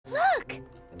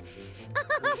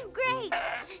great.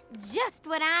 Just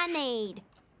what I need.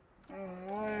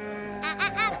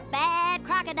 Bad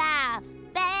crocodile.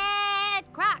 Bad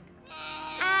croc.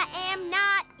 I am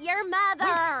not your mother.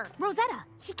 Wait, Rosetta,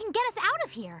 he can get us out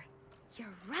of here.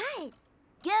 You're right.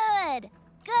 Good.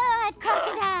 Good,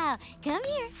 crocodile. Come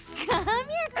here. Come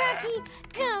here, Crocky.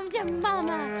 Come to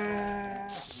Mama.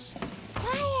 Shh.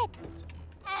 Quiet.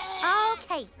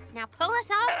 Okay, now pull us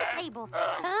off the table.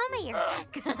 Come here.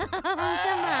 Come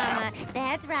to Mama.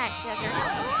 That's right, sugar.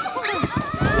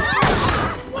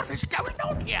 What is going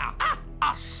on here?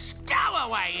 A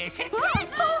stowaway, is it?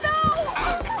 Oh, no!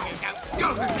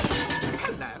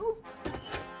 Hello?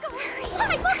 Hurry.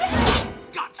 Hi, look at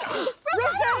it. Gotcha.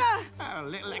 Rosetta! A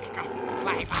little extra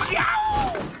flavor.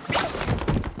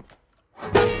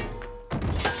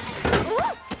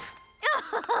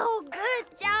 Oh, good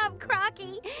job,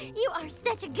 Crocky. You are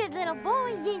such a good little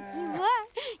boy. Yes, you are.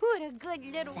 What a good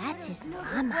little boy. That's his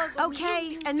mama.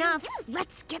 Okay, enough.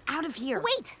 Let's get out of here.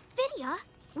 Wait, Vidya,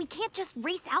 we can't just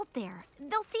race out there.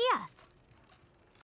 They'll see us.